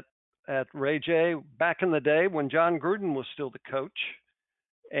at Ray J back in the day when John Gruden was still the coach,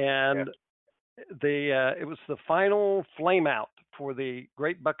 and it was the final flame out for the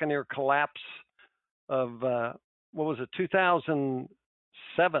Great Buccaneer collapse of what was it,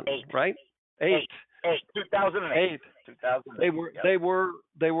 2007, right? 2008. They were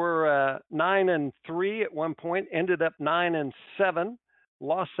 9-3 at one point, ended up 9-7,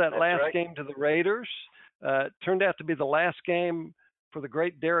 lost that last game to the Raiders. Turned out to be the last game for the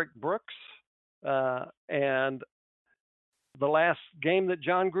great Derek Brooks, and the last game that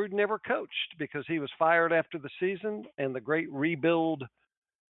John Gruden ever coached, because he was fired after the season, and the great rebuild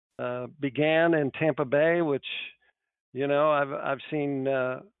began in Tampa Bay, which, I've seen.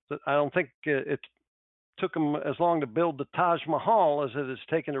 I don't think it took them as long to build the Taj Mahal as it has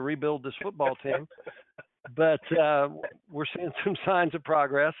taken to rebuild this football team. But we're seeing some signs of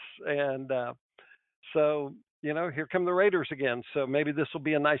progress, and so here come the Raiders again. So maybe this will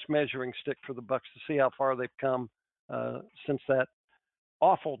be a nice measuring stick for the Bucks to see how far they've come since that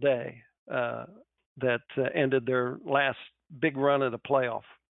awful day that ended their last big run at a playoff.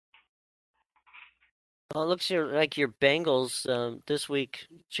 Well, it looks like your Bengals this week,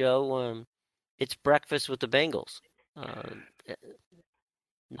 Joe. It's breakfast with the Bengals.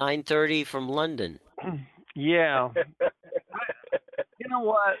 9:30 from London. Yeah. You know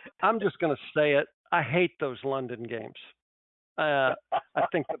what? I'm just going to say it. I hate those London games. I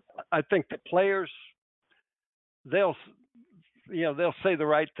think the players, they'll say the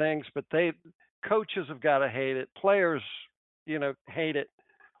right things, but coaches have got to hate it. Players, hate it.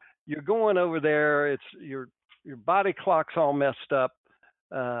 You're going over there. It's your body clock's all messed up.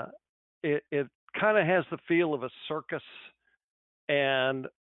 It kind of has the feel of a circus, and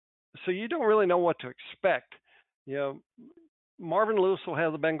so you don't really know what to expect. Marvin Lewis will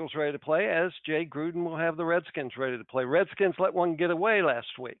have the Bengals ready to play, as Jay Gruden will have the Redskins ready to play. Redskins let one get away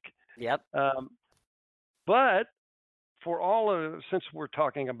last week. Yep. But since we're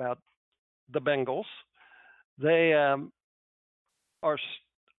talking about the Bengals, they are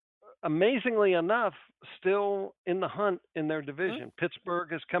amazingly enough still in the hunt in their division. Mm-hmm.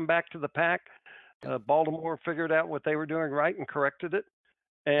 Pittsburgh has come back to the pack. Baltimore figured out what they were doing right and corrected it.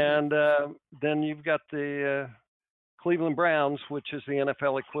 And then you've got the Cleveland Browns, which is the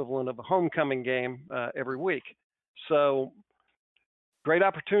NFL equivalent of a homecoming game every week. So great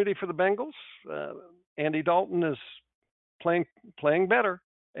opportunity for the Bengals. Andy Dalton is playing better.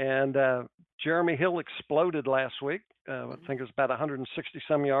 And Jeremy Hill exploded last week. I think it was about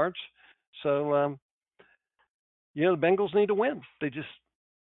 160-some yards. So, the Bengals need to win. They just,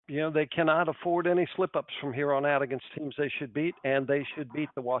 they cannot afford any slip-ups from here on out against teams they should beat, and they should beat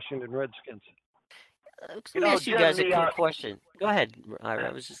the Washington Redskins. Let me ask you guys a quick question. Go ahead, Ira.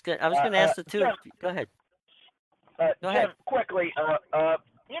 I was going to ask the two. Go ahead. Go ahead. Jim, quickly. The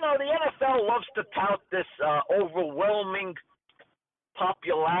NFL loves to tout this overwhelming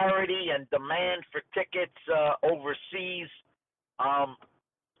popularity and demand for tickets overseas. I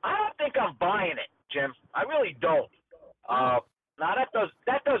don't think I'm buying it, Jim. I really don't. Now that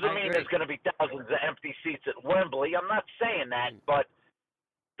doesn't mean there's going to be thousands of empty seats at Wembley. I'm not saying that, but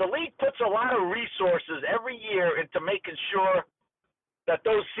the league puts a lot of resources every year into making sure that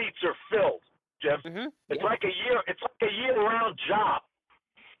those seats are filled, Jim. Mm-hmm. It's like a year-round job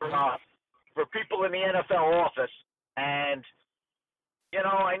for people in the NFL office, and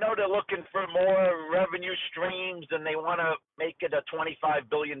I know they're looking for more revenue streams, and they want to make it a $25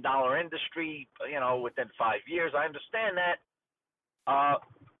 billion industry, within 5 years. I understand that.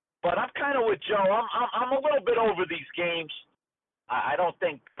 But I'm kind of with Joe. I'm a little bit over these games. I don't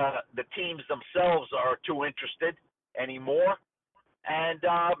think the teams themselves are too interested anymore. And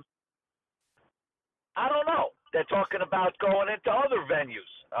I don't know. They're talking about going into other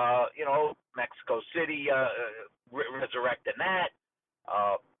venues, Mexico City, resurrecting that.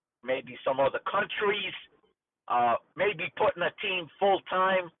 Maybe some other countries, maybe putting a team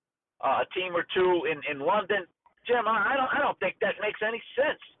full-time, a team or two in London. Jim, I don't think that makes any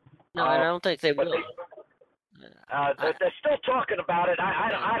sense. No, I don't think they will. They're still talking about it.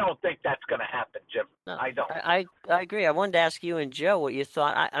 I don't think that's going to happen, Jim. No, I don't. I agree. I wanted to ask you and Joe what you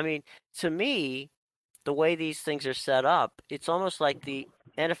thought. I mean, to me, the way these things are set up, it's almost like the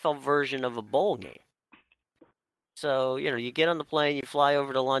NFL version of a bowl game. So, you get on the plane, you fly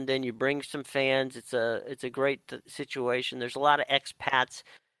over to London, you bring some fans. It's a great situation. There's a lot of expats,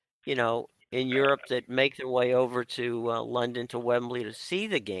 in Europe that make their way over to London, to Wembley to see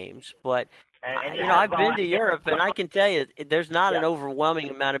the games. But And you I've have, been to Europe, and I can tell you, there's not an Yeah. overwhelming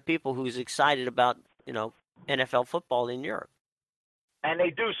amount of people who's excited about, NFL football in Europe. and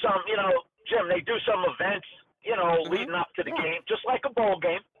they do some, Jim, they do some events, leading up to the game, just like a bowl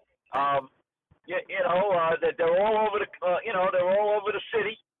game. That they're all over they're all over the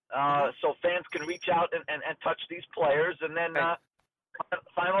city, so fans can reach out and touch these players, and then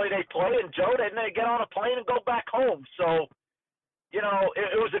finally they play, and Joe, then they get on a plane and go back home. So,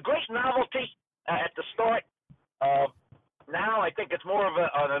 it was a great novelty at the start. Now I think it's more of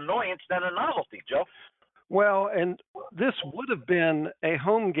an annoyance than a novelty, Joe. Well, and this would have been a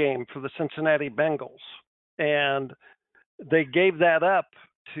home game for the Cincinnati Bengals, and they gave that up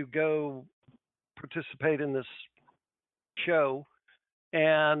to go participate in this show.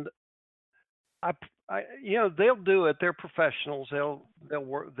 And they'll do it. They're professionals. They'll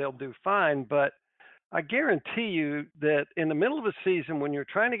work. They'll do fine. But I guarantee you that in the middle of a season, when you're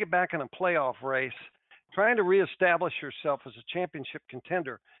trying to get back in a playoff race, trying to reestablish yourself as a championship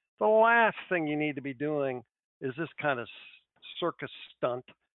contender, the last thing you need to be doing is this kind of circus stunt.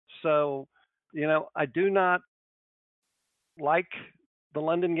 So, I do not like the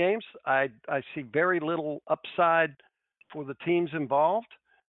London games. I see very little upside for the teams involved.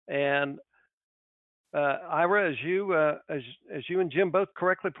 And Ira, as you and Jim both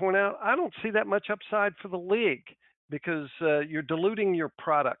correctly point out, I don't see that much upside for the league because you're diluting your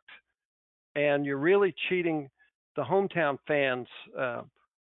product and you're really cheating the hometown fans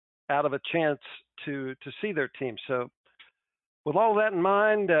out of a chance to see their team. So with all that in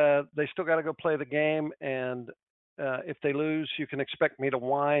mind, they still got to go play the game. And if they lose, you can expect me to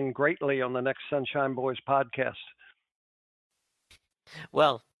whine greatly on the next Sunshine Boys podcast.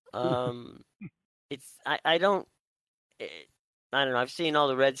 Well, I don't know. I've seen all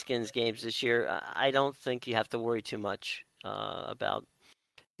the Redskins games this year. I don't think you have to worry too much about.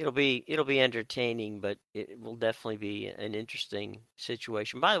 It'll be entertaining, but it will definitely be an interesting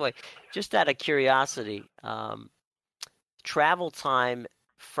situation. By the way, just out of curiosity, travel time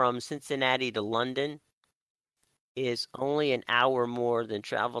from Cincinnati to London is only an hour more than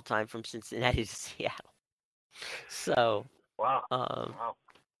travel time from Cincinnati to Seattle. So, Wow.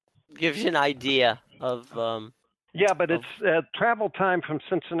 Gives you an idea of. Yeah, but it's travel time from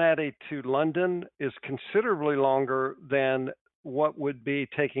Cincinnati to London is considerably longer than what would be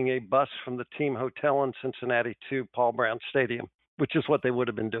taking a bus from the team hotel in Cincinnati to Paul Brown Stadium, which is what they would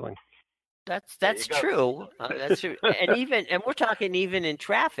have been doing. That's true. That's true. And we're talking even in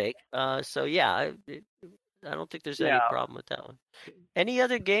traffic. So yeah, I don't think there's any problem with that one. Any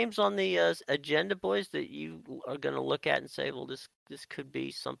other games on the agenda, boys, that you are going to look at and say, well, this could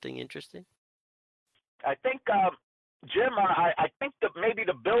be something interesting? I think, Jim, I think that maybe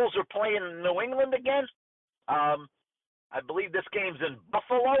the Bills are playing New England again. I believe this game's in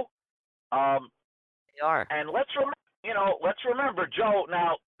Buffalo. They are. And let's remember, Joe.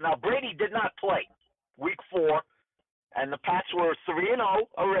 Now Brady did not play Week 4, and the Pats were 3-0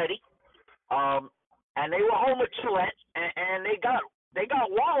 already. And they were home at Gillette, and they got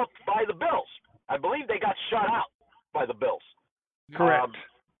walloped by the Bills. I believe they got shut out by the Bills. Correct.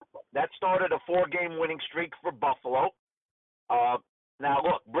 That started a 4-game winning streak for Buffalo. Now,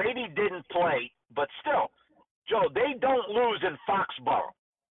 look, Brady didn't play, but still, Joe, they don't lose in Foxborough.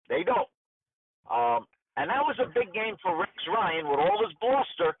 They don't. And that was a big game for Rex Ryan with all his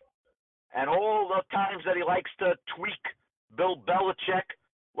bluster and all the times that he likes to tweak Bill Belichick.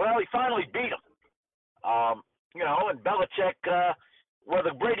 Well, he finally beat him. And Belichick,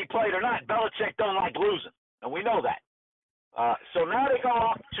 whether Brady played or not, Belichick don't like losing, and we know that. So now they go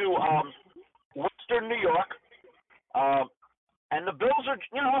off to Western New York, and the Bills are,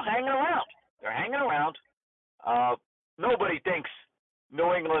 hanging around. They're hanging around. Nobody thinks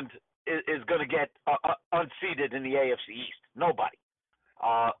New England is going to get unseated in the AFC East. Nobody.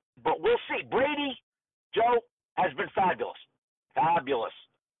 But we'll see. Brady, Joe, has been fabulous. Fabulous.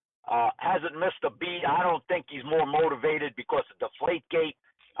 Hasn't missed a beat. I don't think he's more motivated because of Deflategate.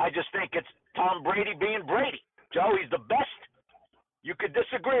 I just think it's Tom Brady being Brady. Joe, he's the best. You could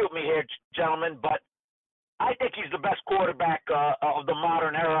disagree with me here, gentlemen, but I think he's the best quarterback of the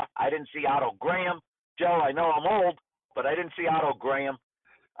modern era. I didn't see Otto Graham. Joe, I know I'm old, but I didn't see Otto Graham.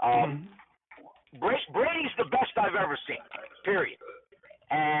 Brady's the best I've ever seen, period.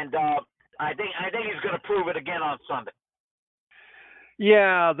 And I think he's going to prove it again on Sunday.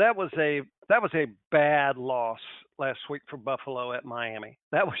 Yeah, that was a bad loss last week for Buffalo at Miami.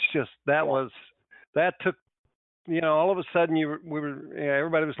 That took, all of a sudden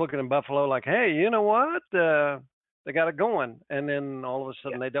everybody was looking at Buffalo like, hey, you know what? They got it going, and then all of a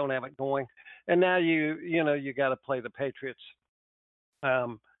sudden they don't have it going, and now you got to play the Patriots.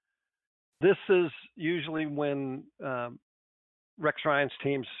 this is usually when Rex Ryan's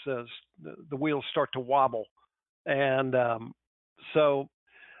teams the wheels start to wobble, and so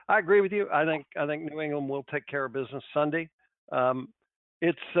I agree with you. I think New England will take care of business Sunday.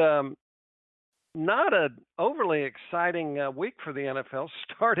 It's not an overly exciting week for the NFL,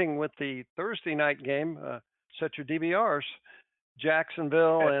 starting with the Thursday night game. Set your DVRs.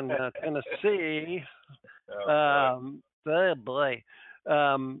 Jacksonville and Tennessee. Oh boy.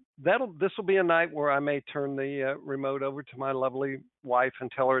 This will be a night where I may turn the remote over to my lovely wife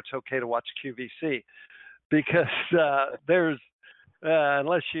and tell her it's okay to watch QVC, because there's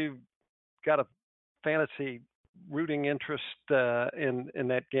unless you've got a fantasy rooting interest in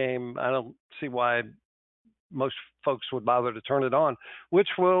that game, I don't see why most folks would bother to turn it on, which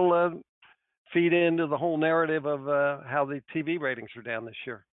will feed into the whole narrative of how the TV ratings are down this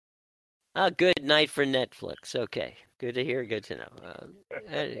year. Good night for Netflix. Okay, good to hear. Good to know.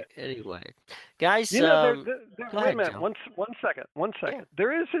 Anyway, guys, wait a minute. Joe. One second. Yeah.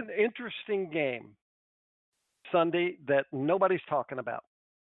 There is an interesting game Sunday that nobody's talking about.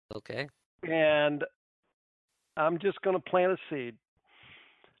 Okay. And I'm just going to plant a seed.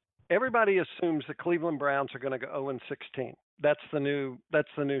 Everybody assumes the Cleveland Browns are going to go 0-16. That's the new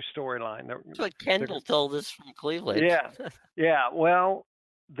storyline. That's what Kendall told us from Cleveland. Yeah. Well,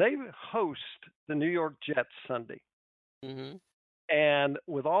 they host the New York Jets Sunday, and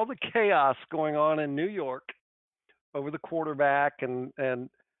with all the chaos going on in New York over the quarterback and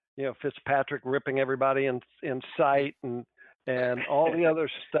Fitzpatrick ripping everybody in sight and all the other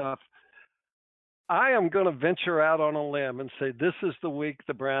stuff, I am going to venture out on a limb and say this is the week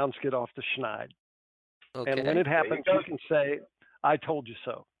the Browns get off the schneid. Okay. And when it happens, you can say, "I told you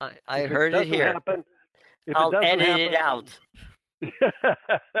so." I heard it here. I'll edit it out.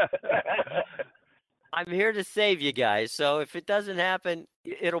 I'm here to save you guys. So if it doesn't happen,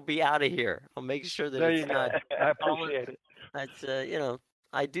 it'll be out of here. I'll make sure that it's not. I appreciate it. That's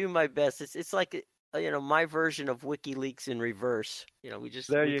I do my best. It's like my version of WikiLeaks in reverse.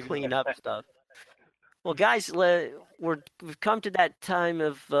 We clean up stuff. Well, guys, we've come to that time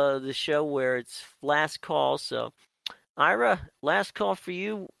of the show where it's last call. So, Ira, last call for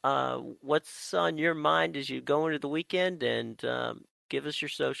you. What's on your mind as you go into the weekend, and give us your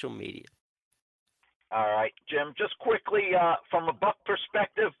social media. All right, Jim, just quickly from a Buck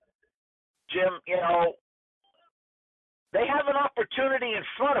perspective, Jim, they have an opportunity in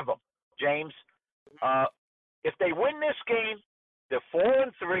front of them, James. If they win this game, they're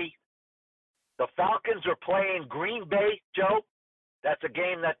 4-3. The Falcons are playing Green Bay, Joe. That's a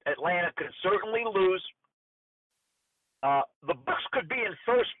game that Atlanta could certainly lose. The Bucs could be in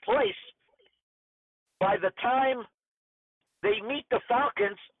first place by the time they meet the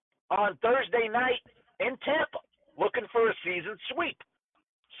Falcons on Thursday night in Tampa, looking for a season sweep.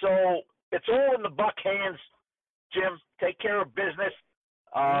 So it's all in the Buck hands, Jim. Take care of business.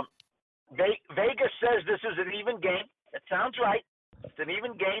 Vegas says this is an even game. It sounds right. It's an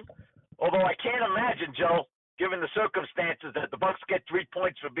even game. Although I can't imagine, Joe, given the circumstances, that the Bucs get 3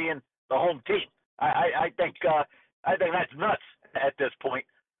 points for being the home team. I think that's nuts at this point.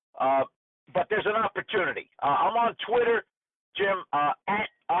 But there's an opportunity. I'm on Twitter, Jim, at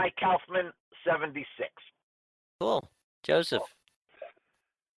iKaufman76. Cool. Joseph.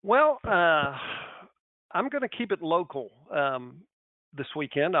 Well, I'm going to keep it local this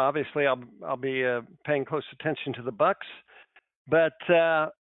weekend. Obviously, I'll be paying close attention to the Bucs, but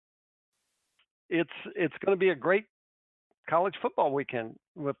it's going to be a great college football weekend.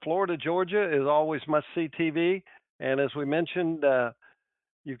 With Florida, Georgia is always must-see TV, and as we mentioned,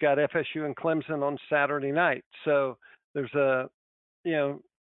 you've got FSU and Clemson on Saturday night. So there's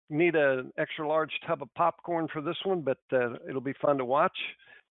need an extra large tub of popcorn for this one, but it'll be fun to watch.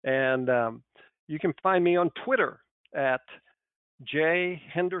 And you can find me on Twitter at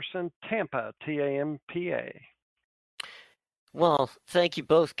jhendersontampa, TAMPA. Well, thank you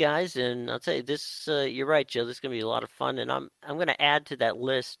both, guys, and I'll tell you this. You're right, Joe. This is going to be a lot of fun, and I'm going to add to that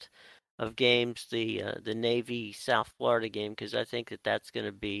list of games the Navy South Florida game, because I think that's going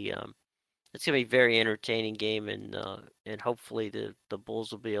to be it's going to be a very entertaining game, and hopefully the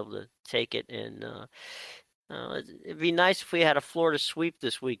Bulls will be able to take it. And it'd be nice if we had a Florida sweep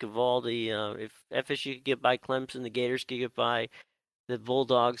this week of all the if FSU could get by Clemson, the Gators could get by the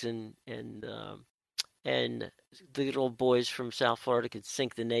Bulldogs, and the little boys from South Florida could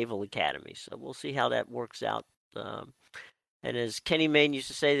sink the Naval Academy. So we'll see how that works out. And as Kenny Mayne used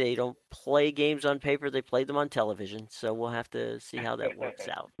to say, they don't play games on paper, they play them on television. So we'll have to see how that works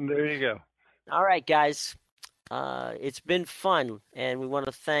out. There you go. All right, guys. It's been fun, and we want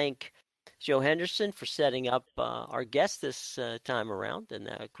to thank Joe Henderson for setting up our guest this time around. And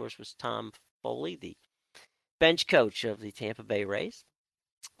that, of course, was Tom Foley, the bench coach of the Tampa Bay Rays.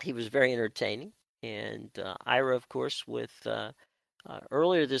 He was very entertaining. And Ira, of course, with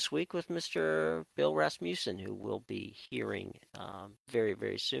earlier this week with Mr. Bill Rasmussen, who we'll be hearing very,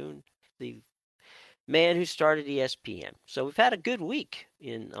 very soon. The man who started ESPN. So we've had a good week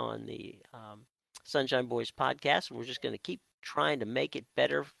on the Sunshine Boys podcast, and we're just going to keep trying to make it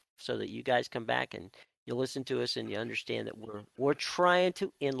better so that you guys come back and you listen to us and you understand that we're trying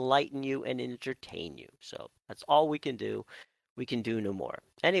to enlighten you and entertain you. So that's all we can do. We can do no more.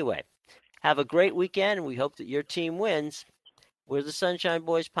 Anyway, have a great weekend, and we hope that your team wins. We're the Sunshine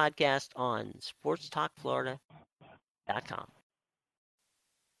Boys podcast on SportsTalkFlorida.com.